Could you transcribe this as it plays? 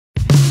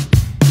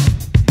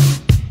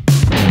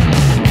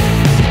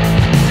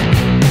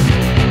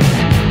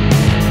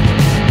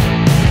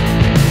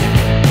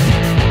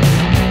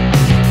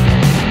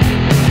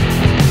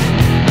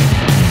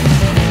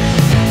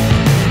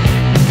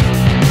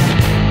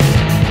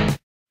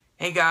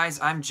Hey guys,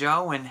 I'm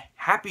Joe, and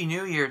Happy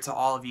New Year to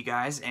all of you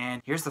guys,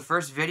 and here's the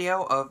first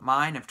video of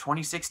mine of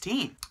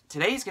 2016.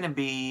 Today's gonna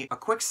be a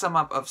quick sum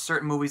up of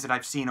certain movies that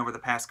I've seen over the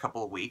past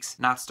couple of weeks.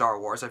 Not Star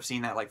Wars, I've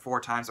seen that like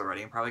 4 times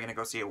already. I'm probably gonna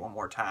go see it one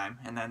more time,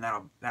 and then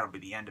that'll be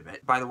the end of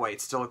it. By the way,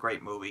 it's still a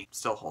great movie,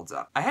 still holds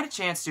up. I had a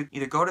chance to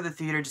either go to the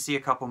theater to see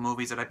a couple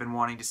movies that I've been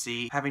wanting to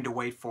see, having to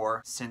wait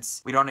for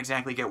since we don't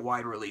exactly get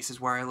wide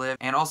releases where I live,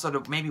 and also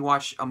to maybe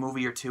watch a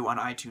movie or two on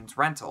iTunes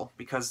rental,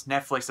 because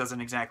Netflix doesn't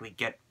exactly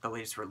get the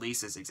latest releases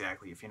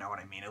exactly, if you know what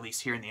I mean, at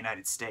least here in the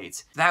United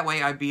States. That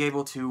way I'd be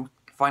able to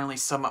finally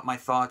sum up my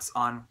thoughts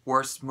on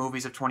worst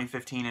movies of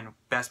 2015 and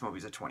best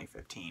movies of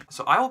 2015.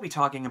 So I will be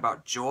talking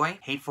about Joy,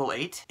 Hateful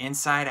Eight,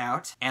 Inside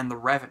Out, and The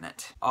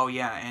Revenant. Oh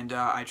yeah, and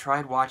I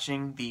tried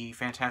watching the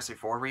Fantastic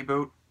Four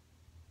reboot.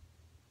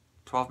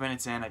 12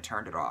 minutes in, I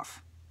turned it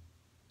off.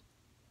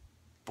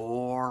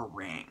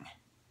 Boring.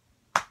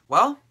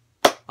 Well,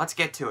 let's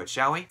get to it,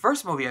 shall we?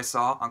 First movie I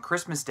saw on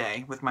Christmas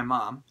Day with my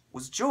mom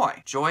was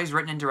Joy. Joy is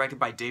written and directed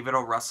by David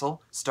O.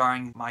 Russell,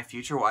 starring my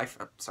future wife,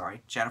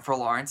 Jennifer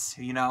Lawrence,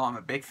 who you know I'm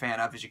a big fan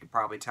of, as you can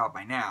probably tell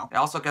by now. It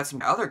also got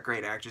some other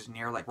great actors in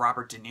here, like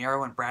Robert De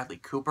Niro and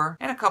Bradley Cooper,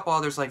 and a couple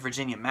others like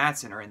Virginia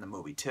Madsen are in the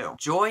movie too.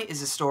 Joy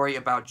is a story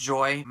about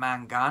Joy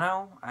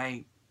Mangano.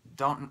 I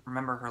don't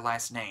remember her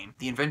last name,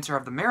 the inventor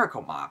of the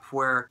miracle mop,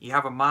 where you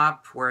have a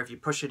mop where if you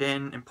push it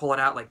in and pull it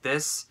out like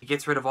this, it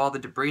gets rid of all the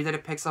debris that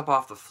it picks up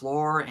off the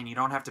floor, and you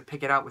don't have to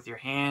pick it out with your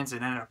hands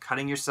and end up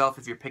cutting yourself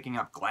if you're picking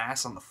up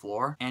glass on the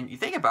floor. And you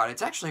think about it,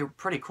 it's actually a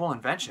pretty cool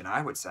invention,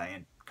 I would say,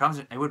 and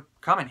it would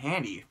come in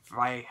handy if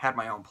I had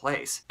my own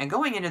place. And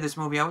going into this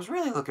movie, I was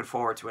really looking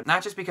forward to it.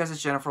 Not just because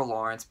it's Jennifer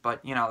Lawrence,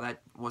 but, you know,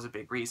 that was a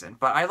big reason.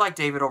 But I like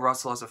David O.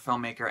 Russell as a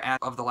filmmaker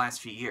of the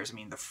last few years. I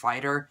mean, The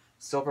Fighter,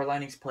 Silver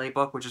Linings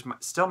Playbook, which is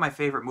still my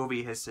favorite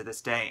movie of his to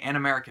this day, and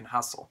American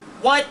Hustle.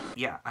 What?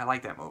 Yeah, I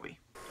like that movie.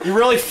 You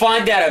really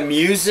find that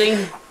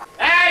amusing?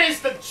 That is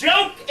the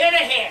joke and a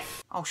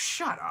half! Oh,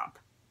 shut up.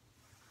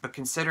 But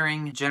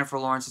considering Jennifer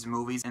Lawrence's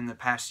movies in the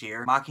past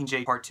year,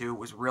 Mockingjay Part 2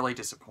 was really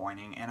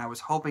disappointing, and I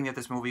was hoping that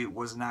this movie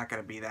was not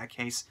going to be that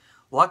case.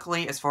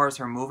 Luckily, as far as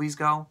her movies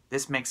go,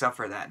 this makes up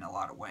for that in a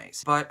lot of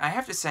ways. But I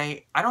have to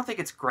say, I don't think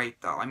it's great,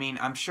 though. I mean,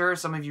 I'm sure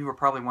some of you were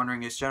probably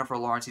wondering, is Jennifer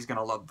Lawrence, he's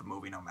gonna love the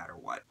movie no matter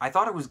what. I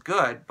thought it was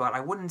good, but I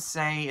wouldn't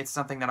say it's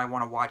something that I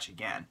want to watch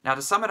again. Now,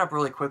 to sum it up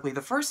really quickly,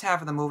 the first half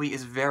of the movie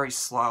is very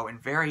slow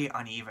and very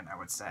uneven, I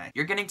would say.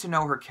 You're getting to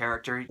know her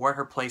character, what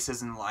her place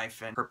is in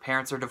life, and her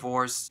parents are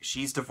divorced,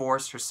 she's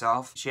divorced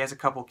herself, she has a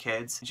couple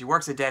kids, and she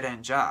works a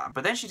dead-end job.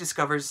 But then she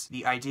discovers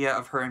the idea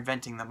of her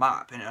inventing the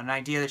mop, and an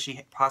idea that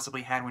she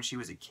possibly had when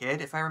she was a kid,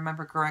 if I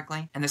remember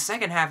correctly. And the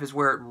second half is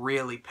where it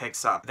really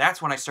picks up.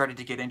 That's when I started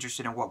to get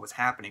interested in what was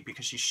happening,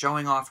 because she's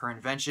showing off her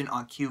invention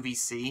on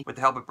QVC with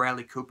the help of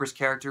Bradley Cooper's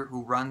character,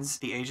 who runs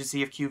the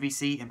agency of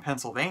QVC in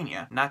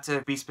Pennsylvania. Not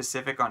to be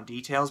specific on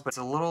details, but it's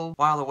a little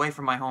while away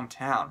from my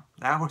hometown.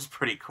 That was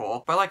pretty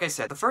cool. But like I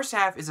said, the first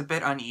half is a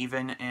bit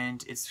uneven,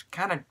 and it's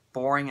kind of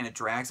boring and it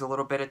drags a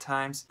little bit at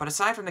times. But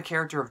aside from the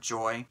character of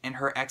Joy and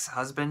her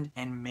ex-husband,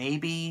 and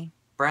maybe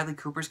Bradley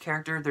Cooper's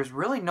character, there's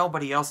really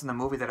nobody else in the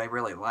movie that I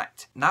really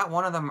liked. Not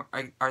one of them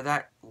are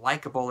that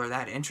likable or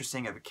that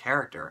interesting of a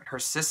character. Her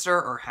sister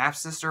or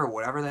half-sister or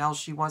whatever the hell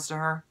she was to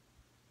her,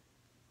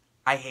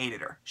 I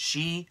hated her.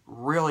 She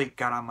really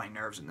got on my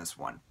nerves in this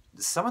one.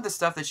 Some of the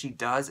stuff that she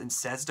does and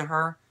says to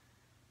her,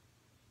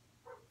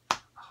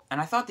 and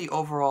I thought the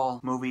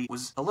overall movie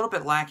was a little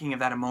bit lacking of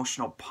that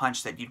emotional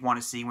punch that you'd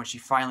want to see when she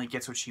finally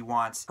gets what she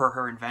wants for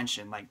her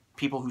invention. Like,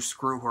 people who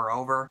screw her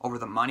over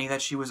the money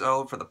that she was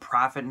owed, for the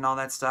profit and all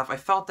that stuff. I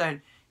felt that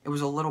it was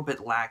a little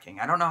bit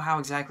lacking. I don't know how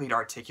exactly to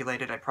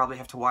articulate it. I'd probably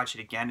have to watch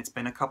it again. It's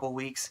been a couple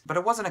weeks. But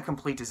it wasn't a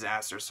complete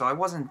disaster, so I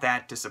wasn't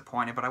that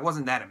disappointed, but I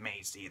wasn't that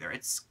amazed either.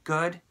 It's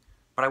good,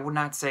 but I would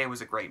not say it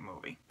was a great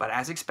movie. But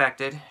as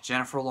expected,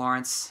 Jennifer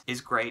Lawrence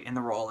is great in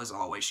the role as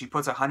always. She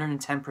puts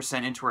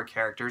 110% into her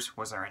characters,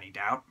 was there any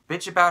doubt?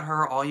 Bitch about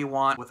her all you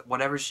want with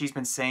whatever she's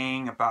been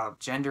saying about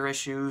gender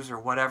issues or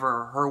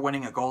whatever, or her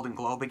winning a Golden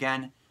Globe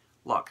again.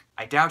 Look,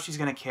 I doubt she's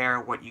gonna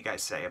care what you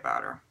guys say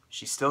about her.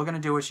 She's still gonna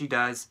do what she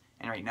does,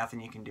 and there ain't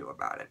nothing you can do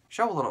about it.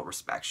 Show a little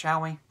respect,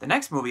 shall we? The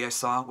next movie I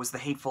saw was The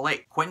Hateful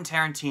Eight. Quentin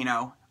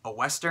Tarantino, a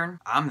Western,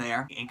 I'm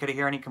there. You ain't gonna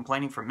hear any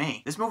complaining from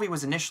me. This movie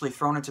was initially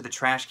thrown into the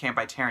trash can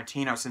by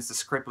Tarantino since the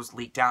script was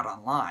leaked out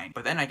online,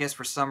 but then I guess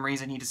for some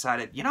reason he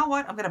decided, you know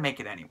what, I'm gonna make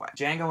it anyway.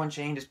 Django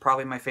Unchained is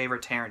probably my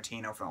favorite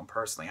Tarantino film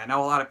personally. I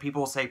know a lot of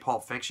people say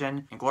Pulp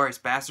Fiction,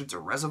 Inglourious Basterds, or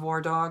Reservoir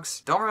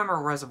Dogs. Don't remember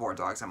Reservoir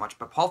Dogs that much,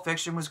 but Pulp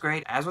Fiction was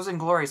great, as was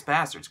Inglourious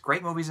Basterds.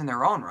 Great movies in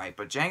their own right,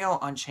 but Django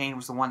Unchained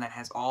was the one that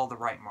has all the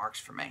right marks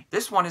for me.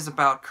 This one is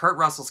about Kurt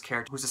Russell's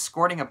character, who's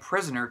escorting a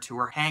prisoner to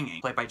her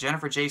hanging, played by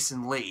Jennifer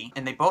Jason Leigh,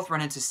 and they both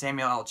run into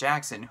Samuel L.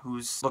 Jackson,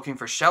 who's looking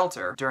for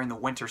shelter during the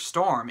winter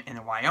storm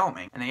in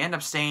Wyoming. And they end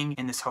up staying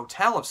in this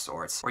hotel of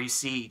sorts, where you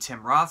see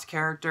Tim Roth's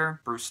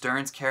character, Bruce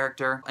Dern's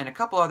character, and a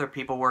couple other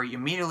people where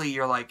immediately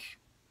you're like,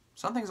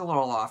 something's a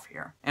little off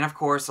here. And of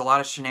course, a lot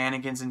of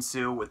shenanigans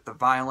ensue with the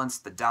violence,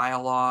 the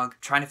dialogue,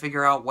 trying to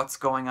figure out what's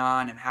going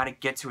on and how to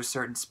get to a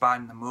certain spot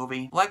in the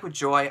movie. Like with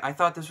Joy, I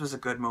thought this was a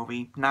good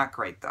movie. Not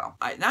great, though.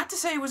 Not to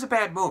say it was a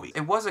bad movie.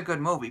 It was a good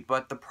movie,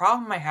 but the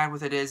problem I had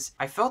with it is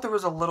I felt there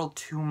was a little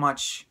too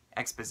much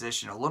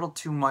exposition, a little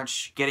too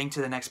much getting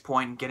to the next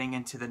point and getting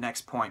into the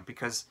next point,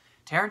 because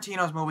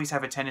Tarantino's movies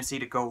have a tendency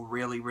to go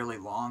really, really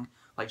long.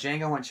 Like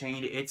Django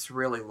Unchained, it's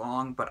really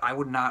long, but I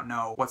would not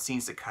know what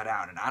scenes to cut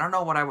out. And I don't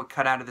know what I would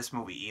cut out of this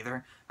movie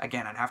either.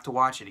 Again, I'd have to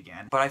watch it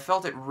again. But I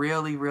felt it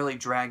really, really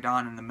dragged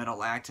on in the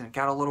middle act, and it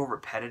got a little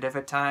repetitive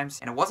at times.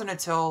 And it wasn't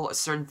until a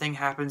certain thing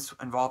happens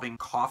involving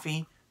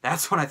coffee,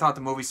 that's when I thought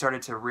the movie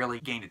started to really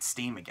gain its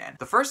steam again.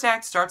 The first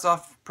act starts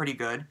off pretty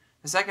good.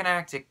 The second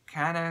act, it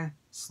kind of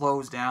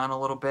slows down a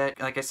little bit.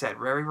 Like I said,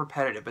 very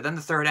repetitive. But then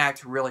the third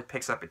act really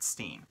picks up its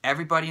steam.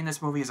 Everybody in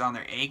this movie is on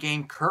their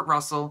A-game. Kurt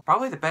Russell,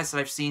 probably the best that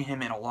I've seen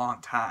him in a long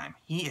time.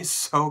 He is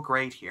so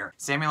great here.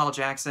 Samuel L.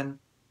 Jackson.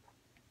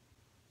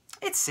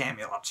 It's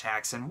Samuel L.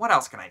 Jackson. What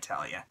else can I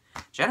tell you?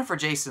 Jennifer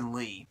Jason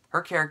Leigh.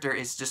 Her character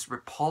is just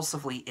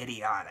repulsively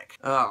idiotic.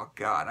 Oh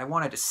god, I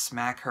wanted to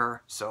smack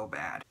her so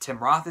bad. Tim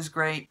Roth is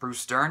great,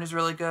 Bruce Dern is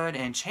really good,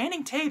 and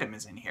Channing Tatum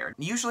is in here.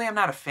 Usually I'm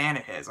not a fan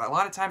of his. A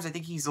lot of times I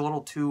think he's a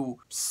little too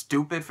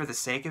stupid for the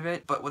sake of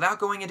it, but without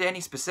going into any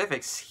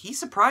specifics, he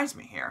surprised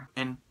me here.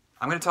 And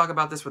I'm going to talk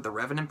about this with The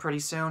Revenant pretty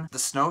soon. The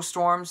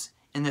snowstorms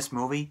in this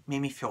movie made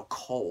me feel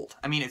cold.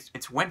 I mean,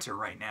 it's winter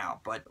right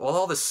now, but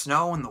all the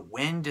snow and the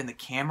wind and the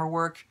camera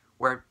work,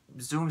 where it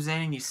zooms in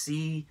and you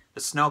see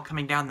the snow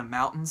coming down the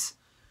mountains,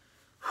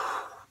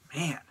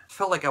 man, it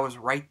felt like I was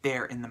right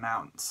there in the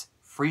mountains,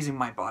 freezing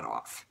my butt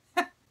off.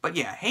 But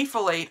yeah,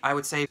 Hateful Eight, I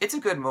would say it's a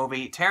good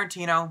movie.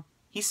 Tarantino,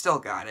 he still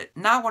got it.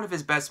 Not one of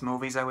his best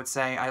movies, I would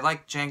say. I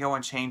like Django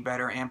Unchained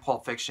better, and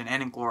Pulp Fiction,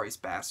 and Inglourious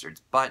Basterds,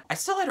 but I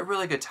still had a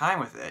really good time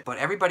with it. But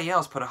everybody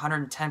else put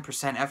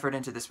 110% effort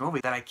into this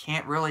movie that I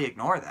can't really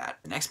ignore that.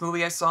 The next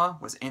movie I saw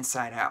was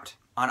Inside Out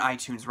on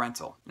iTunes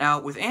Rental. Now,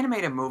 with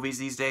animated movies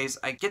these days,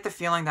 I get the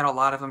feeling that a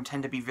lot of them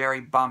tend to be very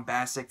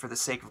bombastic for the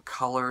sake of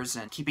colors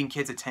and keeping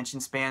kids'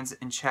 attention spans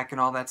in check and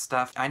all that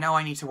stuff. I know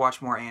I need to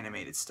watch more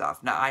animated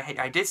stuff. Now,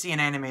 I did see an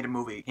animated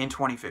movie in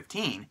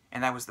 2015,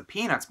 and that was the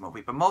Peanuts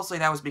movie, but mostly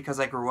that was because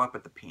I grew up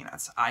with the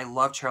Peanuts. I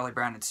love Charlie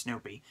Brown and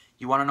Snoopy.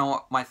 You want to know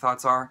what my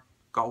thoughts are?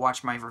 Go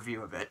watch my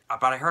review of it.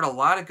 But I heard a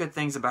lot of good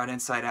things about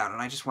Inside Out,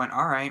 and I just went,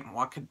 alright,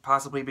 what could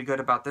possibly be good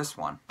about this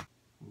one?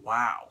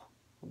 Wow.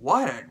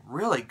 What a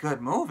really good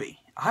movie.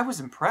 I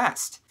was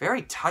impressed.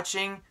 Very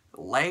touching,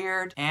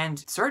 layered, and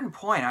at a certain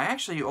point, I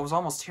was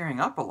almost tearing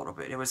up a little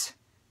bit. It was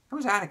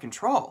out of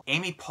control.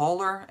 Amy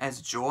Poehler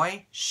as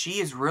Joy,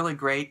 she is really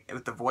great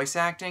with the voice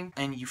acting,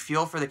 and you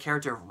feel for the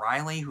character of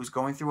Riley, who's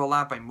going through a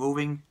lot by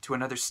moving to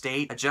another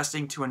state,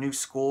 adjusting to a new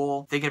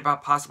school, thinking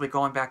about possibly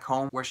going back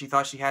home where she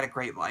thought she had a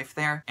great life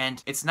there.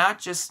 And it's not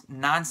just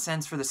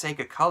nonsense for the sake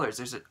of colors.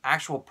 There's an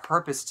actual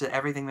purpose to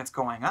everything that's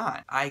going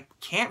on. I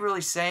can't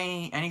really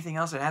say anything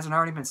else that hasn't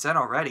already been said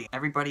already.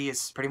 Everybody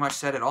has pretty much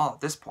said it all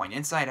at this point.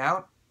 Inside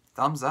Out,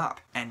 thumbs up.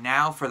 And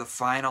now for the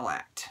final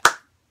act.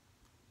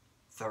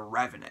 The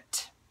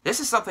Revenant. This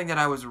is something that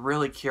I was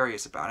really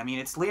curious about. I mean,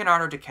 it's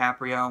Leonardo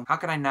DiCaprio. How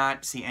could I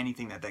not see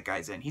anything that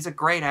guy's in? He's a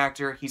great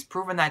actor. He's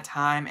proven that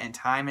time and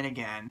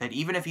again, that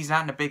even if he's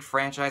not in a big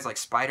franchise like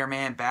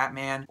Spider-Man,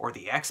 Batman, or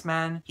the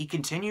X-Men, he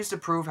continues to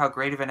prove how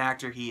great of an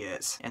actor he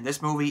is. And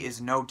this movie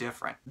is no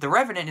different. The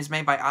Revenant is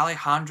made by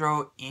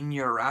Alejandro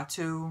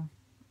Inarritu.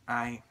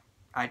 I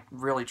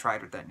really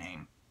tried with that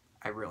name.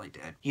 I really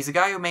did. He's the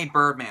guy who made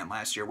Birdman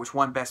last year, which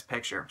won Best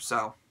Picture,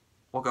 so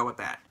we'll go with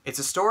that. It's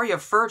a story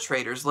of fur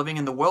traders living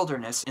in the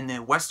wilderness in the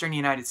western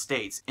United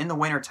States in the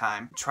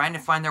wintertime, trying to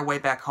find their way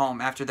back home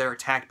after they're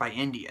attacked by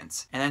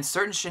Indians. And then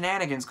certain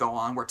shenanigans go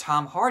on where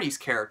Tom Hardy's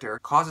character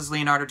causes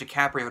Leonardo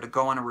DiCaprio to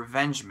go on a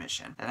revenge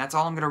mission. And that's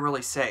all I'm going to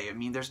really say. I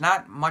mean, there's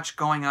not much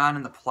going on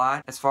in the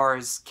plot as far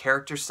as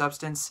character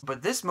substance,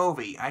 but this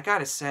movie, I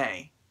gotta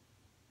say,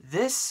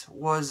 this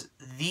was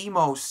the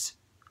most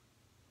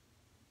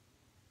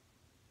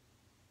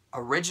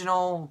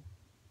original,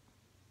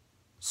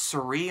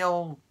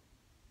 surreal,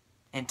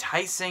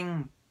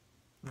 enticing,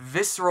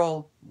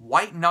 visceral,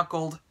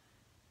 white-knuckled,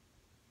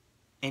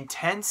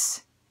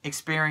 intense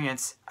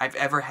experience I've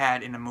ever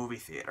had in a movie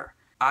theater.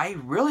 I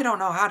really don't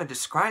know how to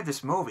describe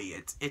this movie.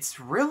 It's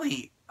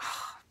really,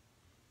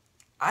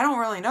 I don't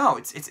really know.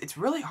 It's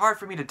really hard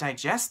for me to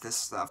digest this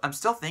stuff. I'm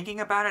still thinking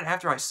about it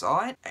after I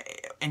saw it.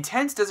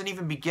 Intense doesn't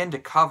even begin to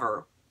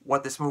cover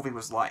what this movie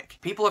was like.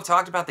 People have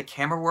talked about the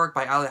camera work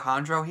by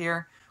Alejandro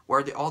here,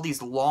 where all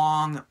these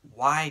long,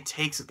 wide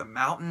takes of the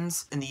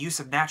mountains and the use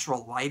of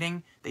natural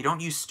lighting. They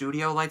don't use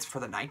studio lights for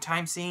the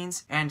nighttime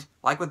scenes. And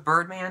like with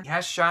Birdman, he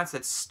has shots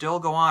that still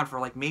go on for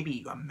like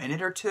maybe a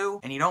minute or two,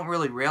 and you don't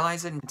really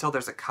realize it until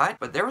there's a cut.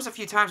 But there was a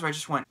few times where I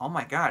just went, oh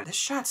my god, this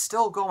shot's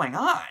still going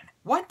on.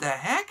 What the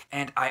heck?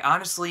 And I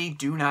honestly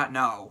do not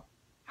know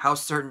how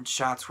certain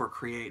shots were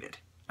created.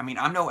 I mean,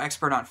 I'm no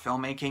expert on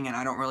filmmaking, and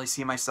I don't really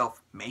see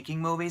myself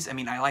making movies. I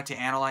mean, I like to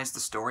analyze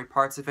the story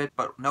parts of it,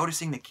 but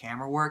noticing the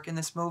camera work in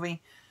this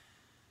movie,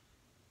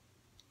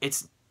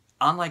 It's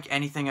unlike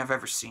anything I've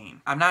ever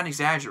seen. I'm not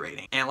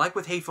exaggerating. And like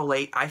with Hateful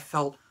Eight, I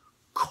felt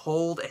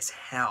cold as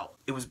hell.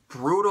 It was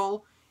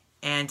brutal,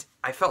 and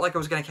I felt like I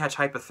was going to catch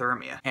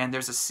hypothermia. And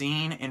there's a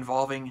scene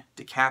involving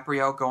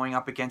DiCaprio going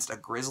up against a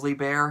grizzly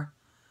bear.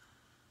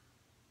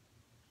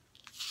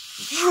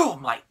 Oh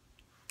my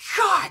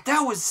God,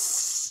 that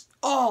was...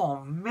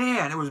 Oh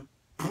man, it was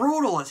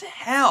brutal as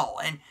hell.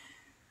 And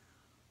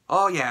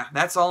oh yeah,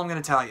 that's all I'm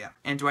going to tell you.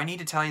 And do I need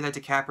to tell you that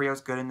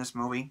DiCaprio's good in this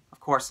movie? Of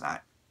course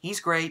not.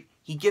 He's great.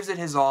 He gives it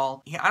his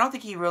all. I don't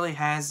think he really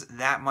has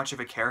that much of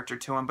a character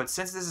to him, but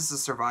since this is a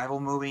survival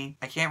movie,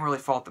 I can't really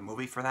fault the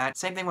movie for that.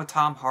 Same thing with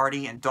Tom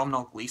Hardy and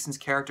Domhnall Gleeson's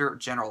character,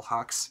 General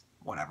Hux.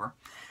 Whatever.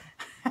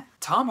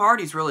 Tom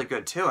Hardy's really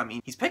good too. I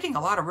mean, he's picking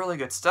a lot of really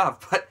good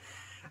stuff, but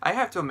I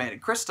have to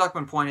admit, Chris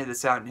Stuckman pointed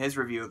this out in his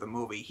review of the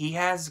movie. He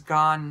has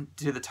gone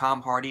to the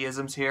Tom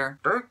Hardy-isms here.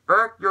 Take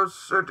back your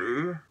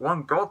city.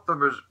 When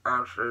Gotham is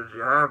ashes,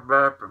 you have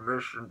my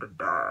permission to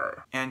die.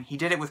 And he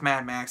did it with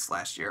Mad Max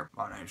last year.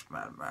 My name's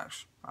Mad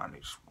Max. I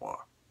need some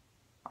water.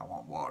 I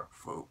want water,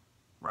 food.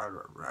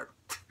 Right.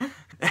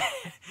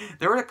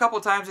 There were a couple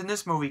times in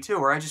this movie, too,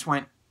 where I just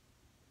went,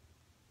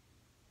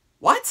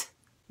 what?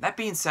 That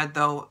being said,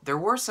 though, there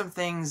were some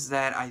things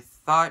that I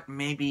thought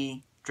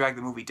maybe drag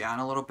the movie down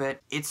a little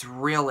bit. It's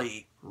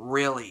really,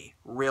 really,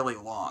 really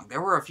long.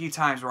 There were a few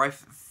times where I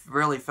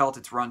really felt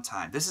its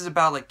runtime. This is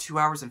about like 2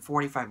 hours and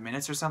 45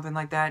 minutes or something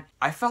like that.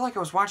 I felt like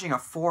I was watching a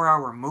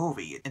 4-hour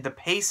movie, and the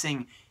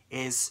pacing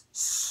is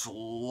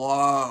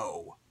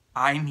slow.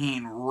 I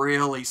mean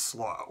really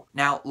slow.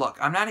 Now, look,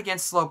 I'm not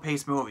against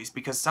slow-paced movies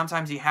because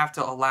sometimes you have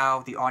to allow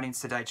the audience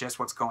to digest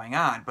what's going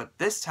on, but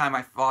this time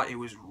I thought it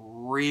was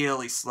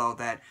really slow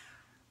that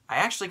I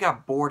actually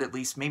got bored at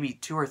least maybe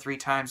 2 or 3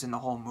 times in the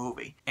whole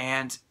movie.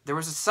 And there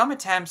was some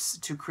attempts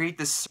to create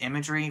this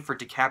imagery for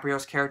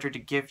DiCaprio's character to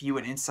give you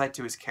an insight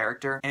to his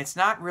character, and it's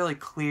not really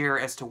clear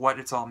as to what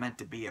it's all meant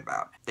to be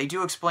about. They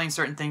do explain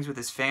certain things with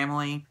his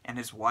family and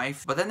his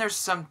wife, but then there's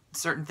some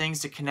certain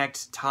things to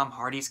connect Tom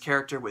Hardy's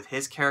character with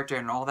his character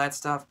and all that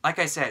stuff. Like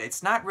I said,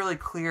 it's not really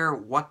clear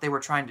what they were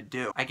trying to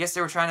do. I guess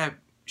they were trying to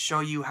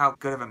show you how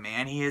good of a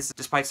man he is,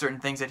 despite certain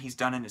things that he's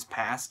done in his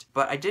past,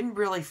 but I didn't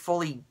really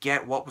fully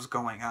get what was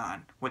going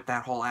on with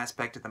that whole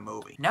aspect of the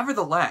movie.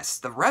 Nevertheless,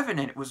 The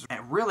Revenant was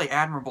a really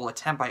admirable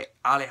attempt by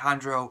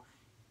Alejandro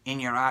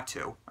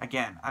Iñárritu.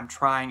 Again, I'm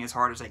trying as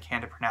hard as I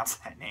can to pronounce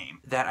that name.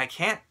 That I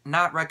can't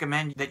not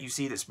recommend that you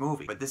see this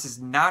movie, but this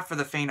is not for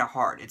the faint of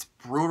heart. It's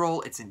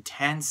brutal, it's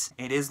intense,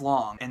 it is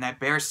long, and that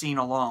bear scene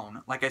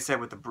alone, like I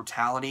said with the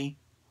brutality,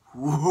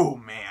 whoa,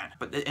 man.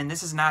 And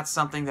this is not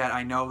something that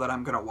I know that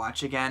I'm going to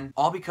watch again.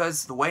 All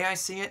because the way I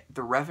see it,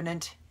 The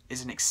Revenant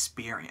is an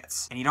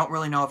experience. And you don't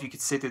really know if you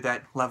could sit through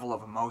that level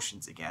of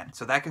emotions again.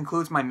 So that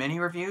concludes my mini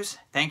reviews.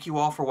 Thank you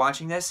all for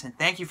watching this, and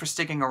thank you for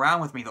sticking around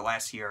with me the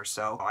last year or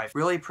so. I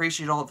really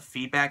appreciate all the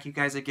feedback you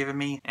guys have given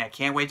me, and I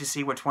can't wait to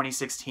see what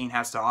 2016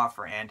 has to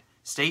offer. And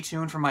stay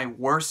tuned for my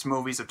worst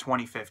movies of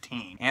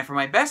 2015, and for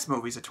my best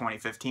movies of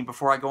 2015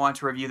 before I go on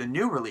to review the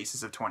new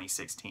releases of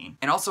 2016.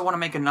 And also want to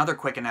make another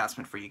quick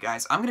announcement for you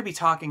guys. I'm going to be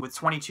talking with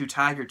 22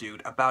 Tiger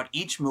Dude about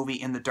each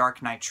movie in the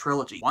Dark Knight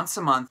trilogy, once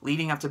a month,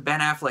 leading up to Ben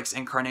Affleck's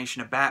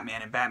incarnation of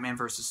Batman in Batman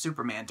vs.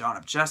 Superman: Dawn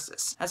of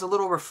Justice, as a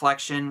little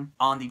reflection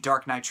on the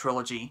Dark Knight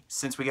trilogy,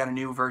 since we got a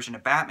new version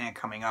of Batman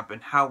coming up,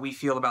 and how we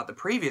feel about the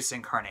previous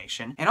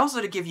incarnation, and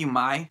also to give you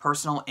my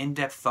personal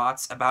in-depth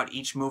thoughts about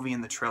each movie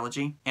in the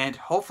trilogy, and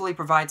hopefully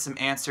provide some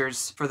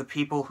answers for the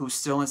people who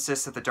still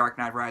insist that The Dark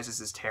Knight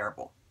Rises is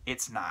terrible.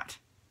 It's not.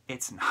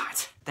 It's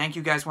not. Thank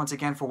you guys once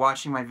again for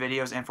watching my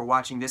videos and for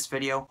watching this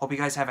video. Hope you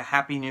guys have a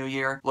happy new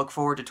year. Look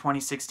forward to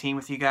 2016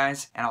 with you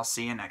guys, and I'll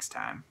see you next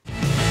time.